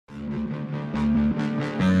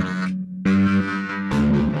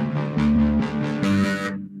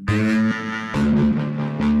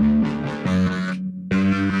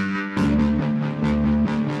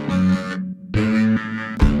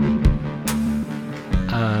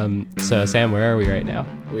So Sam, where are we right now?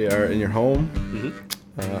 We are in your home.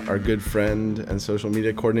 Our good friend and social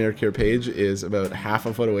media coordinator, Kira Page, is about half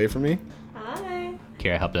a foot away from me. Hi.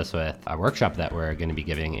 Kira helped us with a workshop that we're going to be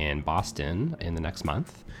giving in Boston in the next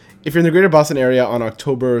month. If you're in the greater Boston area on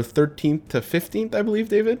October 13th to 15th, I believe,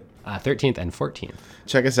 David? 13th and 14th.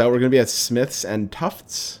 Check us out. We're going to be at Smiths and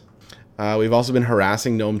Tufts. We've also been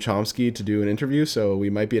harassing Noam Chomsky to do an interview, so we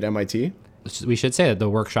might be at MIT. We should say that the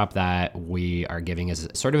workshop that we are giving is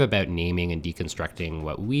sort of about naming and deconstructing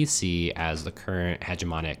what we see as the current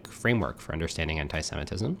hegemonic framework for understanding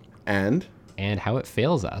anti-Semitism. And how it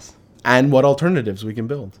fails us. And what alternatives we can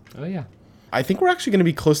build. Oh, yeah. I think we're actually going to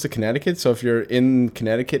be close to Connecticut, so if you're in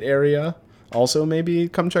Connecticut area, also maybe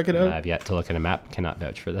come check it out. I've yet to look at a map. Cannot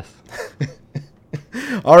vouch for this.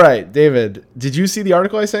 All right, David, did you see the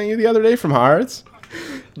article I sent you the other day from Haaretz?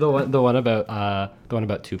 The one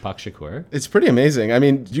about Tupac Shakur. It's pretty amazing. I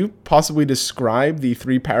mean, did you possibly describe the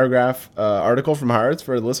 3-paragraph article from Haaretz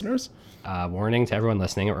for listeners? Warning to everyone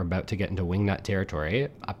listening, we're about to get into wingnut territory.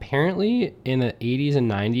 Apparently, in the 80s and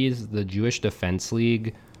 90s, the Jewish Defense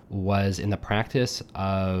League was in the practice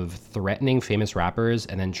of threatening famous rappers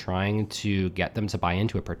and then trying to get them to buy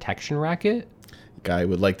into a protection racket. Guy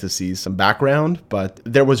would like to see some background, but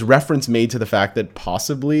there was reference made to the fact that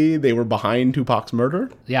possibly they were behind Tupac's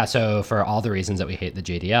murder. Yeah, so for all the reasons that we hate the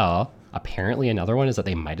JDL, apparently another one is that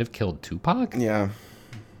they might have killed Tupac. Yeah.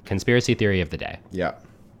 Conspiracy theory of the day. Yeah.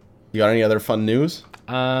 You got any other fun news?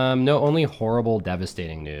 No, only horrible,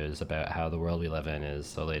 devastating news about how the world we live in is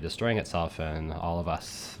slowly destroying itself and all of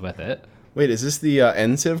us with it. Wait, is this the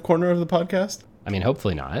NCIV corner of the podcast? I mean,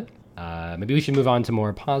 hopefully not. Maybe we should move on to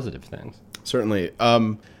more positive things. Certainly.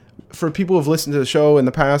 For people who've listened to the show in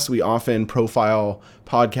the past, we often profile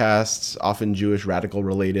podcasts, often Jewish radical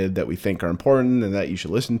related, that we think are important and that you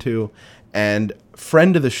should listen to. And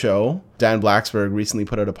friend of the show, Dan Blacksburg, recently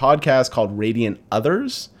put out a podcast called Radiant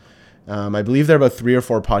Others. I believe they're about 3 or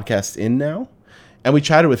 4 podcasts in now. And we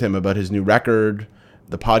chatted with him about his new record,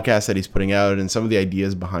 the podcast that he's putting out, and some of the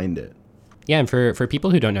ideas behind it. Yeah, and for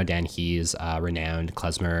people who don't know Dan, he's a renowned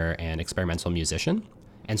klezmer and experimental musician.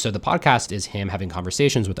 And so the podcast is him having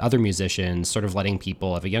conversations with other musicians, sort of letting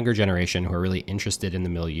people of a younger generation who are really interested in the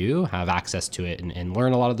milieu have access to it and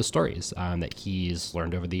learn a lot of the stories that he's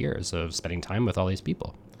learned over the years of spending time with all these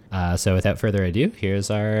people. So without further ado,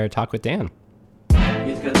 here's our talk with Dan.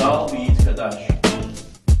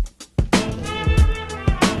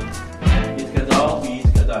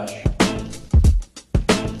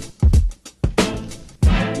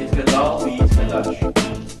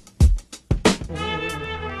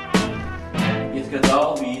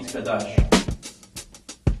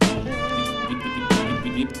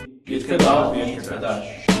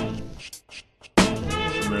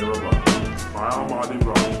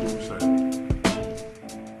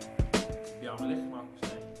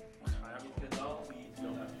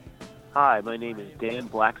 Hi, my name is Dan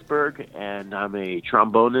Blacksburg, and I'm a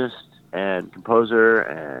trombonist and composer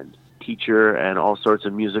and teacher and all sorts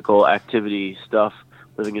of musical activity stuff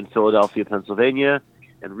living in Philadelphia, Pennsylvania.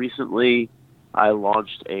 And recently, I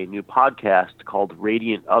launched a new podcast called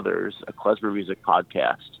Radiant Others, a klezmer music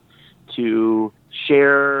podcast, to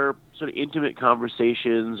share sort of intimate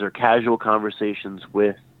conversations or casual conversations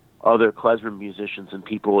with other klezmer musicians and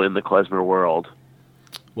people in the klezmer world.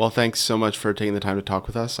 Well, thanks so much for taking the time to talk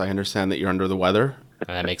with us. I understand that you're under the weather.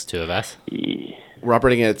 That makes 2 of us. Yeah. We're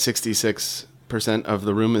operating at 66% of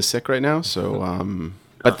the room is sick right now, so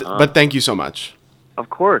but thank you so much. Of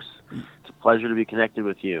course. It's a pleasure to be connected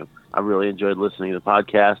with you. I really enjoyed listening to the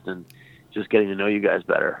podcast and just getting to know you guys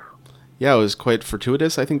better. Yeah, it was quite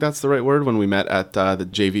fortuitous. I think that's the right word. When we met at the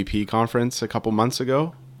JVP conference a couple months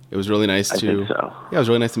ago, it was really nice I think so. Yeah, it was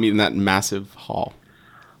really nice to meet in that massive hall.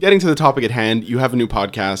 Getting to the topic at hand, you have a new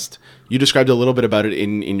podcast. You described a little bit about it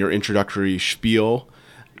in your introductory spiel.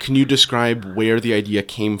 Can you describe where the idea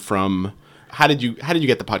came from? How did you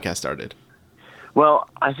get the podcast started? Well,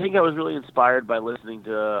 I think I was really inspired by listening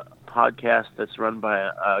to a podcast that's run by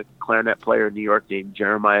a clarinet player in New York named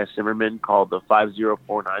Jeremiah Zimmerman called the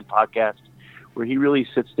 5049 Podcast, where he really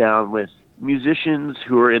sits down with musicians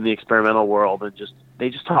who are in the experimental world and they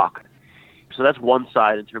just talk. So that's one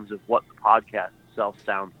side in terms of what the podcast itself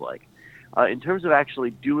sounds like. In terms of actually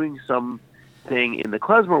doing something in the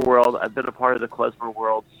klezmer world, I've been a part of the klezmer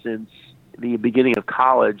world since the beginning of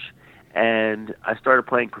college, and I started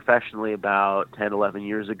playing professionally about 10, 11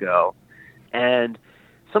 years ago. And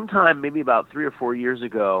sometime, maybe about 3 or 4 years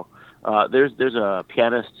ago, there's a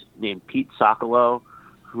pianist named Pete Socolow,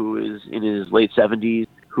 who is in his late 70s,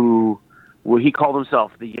 who he called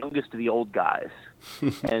himself the youngest of the old guys.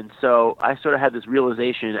 And so I sort of had this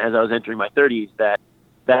realization as I was entering my 30s that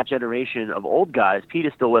that generation of old guys, Pete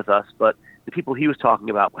is still with us, but the people he was talking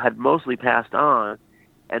about had mostly passed on,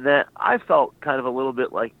 and that I felt kind of a little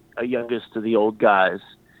bit like a youngest to the old guys.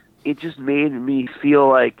 It just made me feel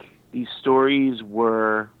like these stories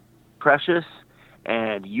were precious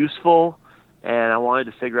and useful, and I wanted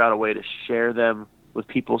to figure out a way to share them with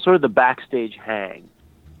people, sort of the backstage hang.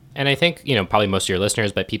 And I think, probably most of your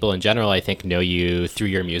listeners, but people in general, I think, know you through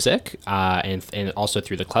your music and also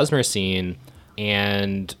through the klezmer scene.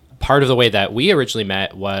 And part of the way that we originally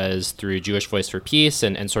met was through Jewish Voice for Peace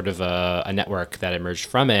and sort of a network that emerged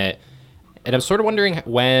from it. And I'm sort of wondering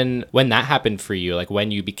when that happened for you, like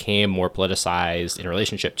when you became more politicized in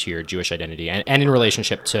relationship to your Jewish identity and in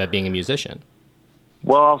relationship to being a musician.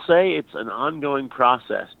 Well, I'll say it's an ongoing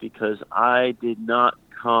process because I did not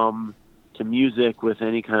come to music with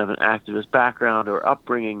any kind of an activist background or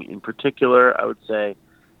upbringing in particular, I would say.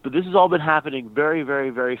 But this has all been happening very, very,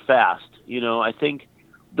 very fast. I think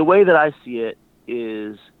the way that I see it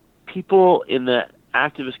is people in the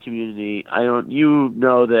activist community, you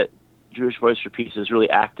know that Jewish Voice for Peace is really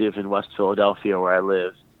active in West Philadelphia where I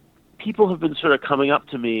live. People have been sort of coming up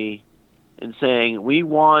to me and saying, we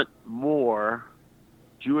want more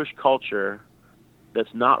Jewish culture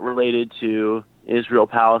that's not related to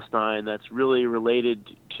Israel-Palestine, that's really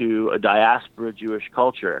related to a diaspora Jewish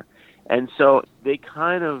culture. And so they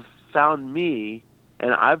kind of found me,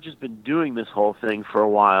 and I've just been doing this whole thing for a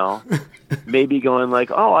while, maybe going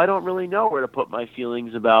like, I don't really know where to put my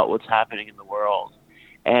feelings about what's happening in the world.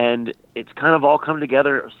 And it's kind of all come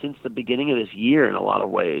together since the beginning of this year in a lot of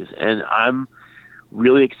ways. And I'm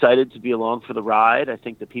really excited to be along for the ride. I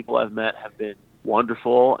think the people I've met have been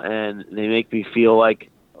wonderful, and they make me feel like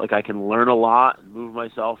I can learn a lot and move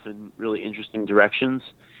myself in really interesting directions.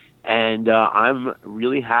 And I'm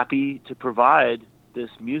really happy to provide this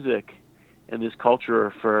music and this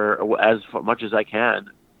culture for as much as I can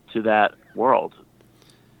to that world.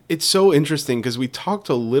 It's so interesting because we talked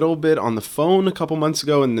a little bit on the phone a couple months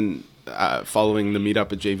ago and then following the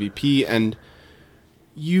meetup at JVP, and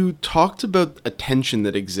you talked about a tension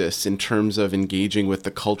that exists in terms of engaging with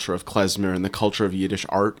the culture of klezmer and the culture of Yiddish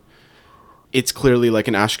art. It's clearly like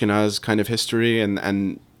an Ashkenaz kind of history,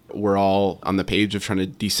 and we're all on the page of trying to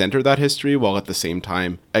decenter that history while at the same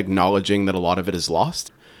time acknowledging that a lot of it is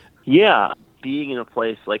lost. Yeah, being in a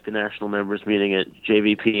place like the National Members Meeting at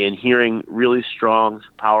JVP and hearing really strong,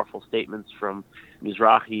 powerful statements from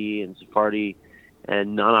Mizrahi and Sephardi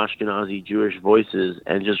and non-Ashkenazi Jewish voices,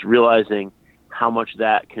 and just realizing how much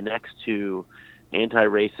that connects to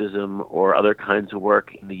anti-racism or other kinds of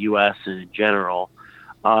work in the U.S. and in general,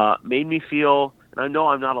 made me feel, and I know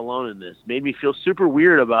I'm not alone in this, made me feel super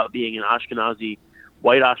weird about being an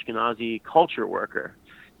white Ashkenazi culture worker,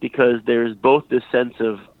 because there's both this sense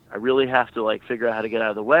of I really have to figure out how to get out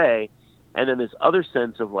of the way, and then this other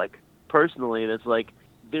sense of personally that's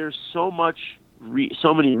there's so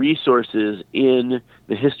many resources in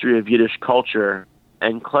the history of Yiddish culture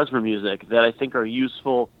and klezmer music that I think are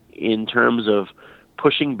useful in terms of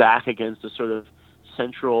pushing back against a sort of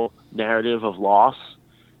central narrative of loss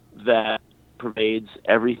that pervades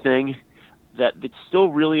everything, that it's still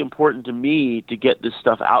really important to me to get this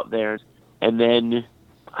stuff out there. And then,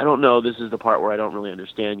 I don't know, this is the part where I don't really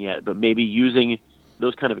understand yet, but maybe using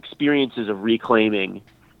those kind of experiences of reclaiming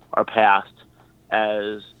our past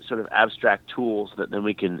as sort of abstract tools that then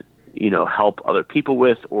we can, help other people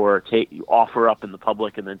with or offer up in the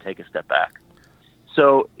public and then take a step back.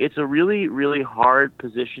 So it's a really, really hard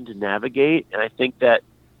position to navigate. And I think that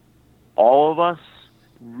all of us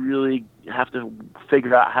really have to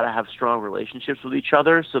figure out how to have strong relationships with each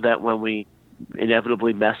other so that when we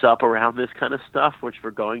inevitably mess up around this kind of stuff, which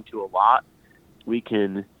we're going to a lot, we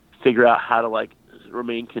can figure out how to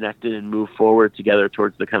remain connected and move forward together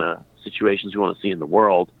towards the kind of situations we want to see in the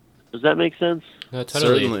world. Does that make sense? No,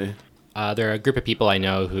 totally. Certainly. There are a group of people I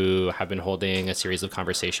know who have been holding a series of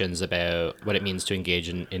conversations about what it means to engage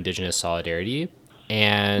in Indigenous solidarity.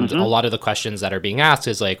 And a lot of the questions that are being asked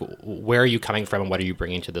is where are you coming from and what are you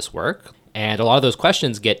bringing to this work? And a lot of those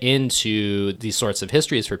questions get into these sorts of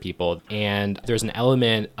histories for people. And there's an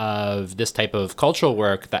element of this type of cultural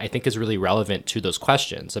work that I think is really relevant to those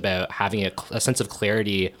questions about having a sense of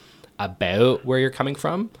clarity about where you're coming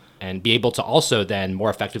from and be able to also then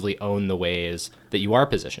more effectively own the ways that you are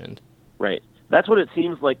positioned. Right. That's what it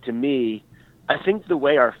seems like to me. I think the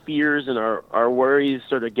way our fears and our worries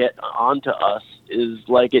sort of get onto us is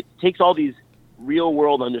it takes all these real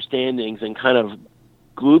world understandings and kind of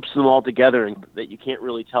gloops them all together and that you can't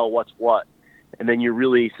really tell what's what. And then you're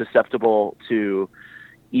really susceptible to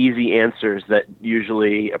easy answers that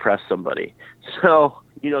usually oppress somebody. So,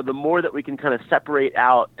 the more that we can kind of separate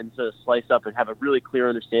out and sort of slice up and have a really clear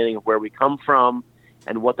understanding of where we come from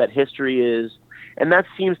and what that history is. And that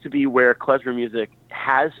seems to be where klezmer music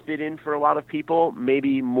has fit in for a lot of people,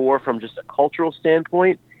 maybe more from just a cultural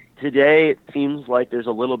standpoint. Today, it seems like there's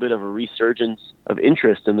a little bit of a resurgence of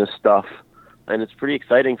interest in this stuff. And it's pretty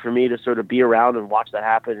exciting for me to sort of be around and watch that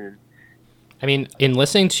happen. I mean, in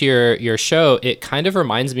listening to your show, it kind of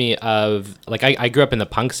reminds me of, like, I grew up in the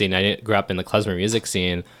punk scene. I didn't grow up in the klezmer music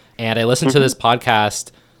scene. And I listened to this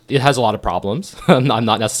podcast. It has a lot of problems. I'm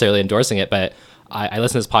not necessarily endorsing it, but I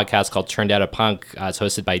listened to this podcast called Turned Out a Punk. It's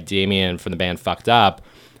hosted by Damien from the band Fucked Up.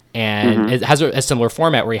 And it has a similar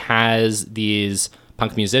format where he has these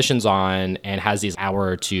punk musicians on and has these hour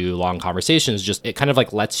or two long conversations. Just, it kind of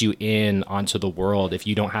like lets you in onto the world if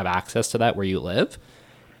you don't have access to that where you live.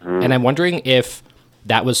 And I'm wondering if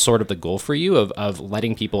that was sort of the goal for you of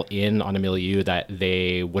letting people in on a milieu that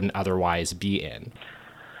they wouldn't otherwise be in.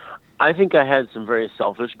 I think I had some very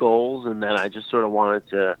selfish goals, and then I just sort of wanted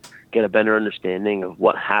to get a better understanding of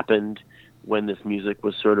what happened when this music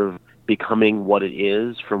was sort of becoming what it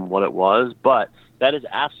is from what it was. But that is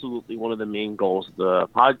absolutely one of the main goals of the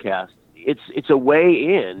podcast. It's a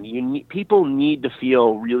way in. People need to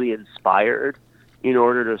feel really inspired in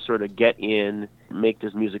order to sort of get in, make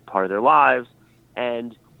this music part of their lives.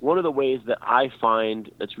 And one of the ways that I find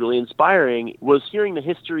that's really inspiring was hearing the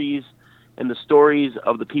histories and the stories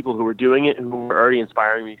of the people who were doing it, who were already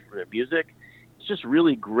inspiring me for their music. It's just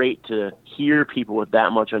really great to hear people with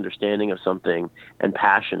that much understanding of something and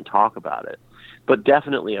passion talk about it. But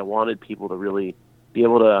definitely I wanted people to really be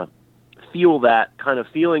able to feel that kind of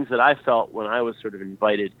feelings that I felt when I was sort of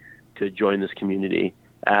invited to join this community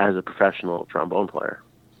as a professional trombone player.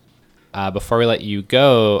 Before we let you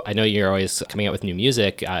go, I know you're always coming out with new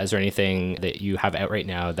music. Is there anything that you have out right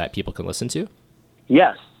now that people can listen to?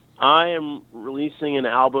 Yes. I am releasing an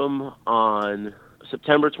album on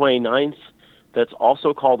September 29th that's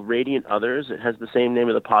also called Radiant Others. It has the same name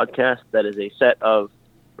of the podcast. That is a set of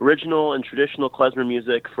original and traditional klezmer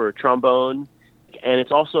music for trombone. And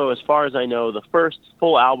it's also, as far as I know, the first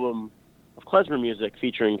full album of klezmer music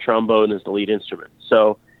featuring trombone as the lead instrument.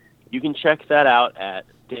 So you can check that out at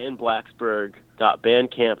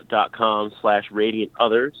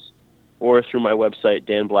danblacksburg.bandcamp.com/radiantothers or through my website,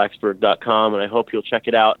 danblacksburg.com, and I hope you'll check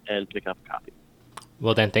it out and pick up a copy.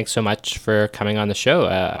 Well, Dan, thanks so much for coming on the show.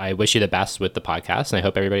 I wish you the best with the podcast, and I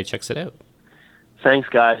hope everybody checks it out. Thanks,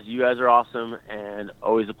 guys. You guys are awesome, and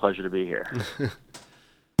always a pleasure to be here.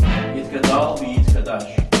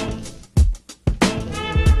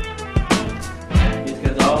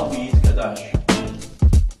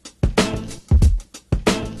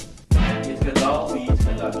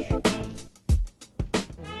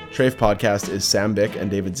 Trafe Podcast is Sam Bick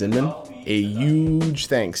and David Zinman. A huge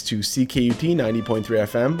thanks to CKUT 90.3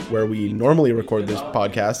 FM, where we normally record this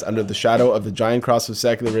podcast under the shadow of the giant cross of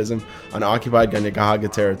secularism on occupied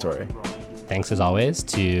Ganyangahaga territory. Thanks as always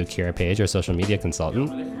to Kira Page, our social media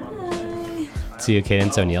consultant. To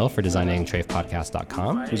Cadence O'Neill for designing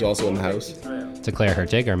TrafePodcast.com. Who's also in the house. To Claire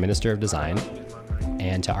Hertig, our Minister of Design.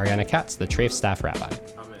 And to Ariana Katz, the Trafe staff rabbi.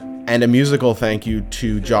 And a musical thank you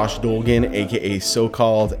to Josh Dolgan, aka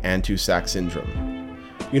So-Called, and to Sack Syndrome.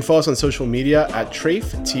 You can follow us on social media at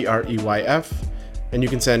Treyf, Treyf, and you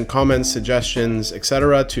can send comments, suggestions,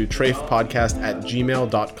 etc. to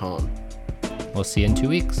trafepodcast@gmail.com. We'll see you in 2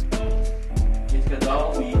 weeks.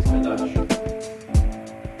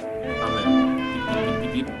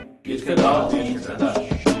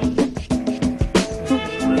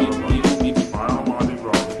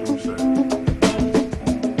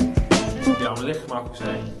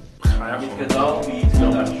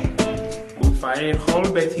 Fire whole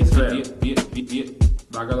bit his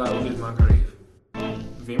Bagala with Makarif.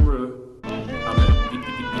 Vimru.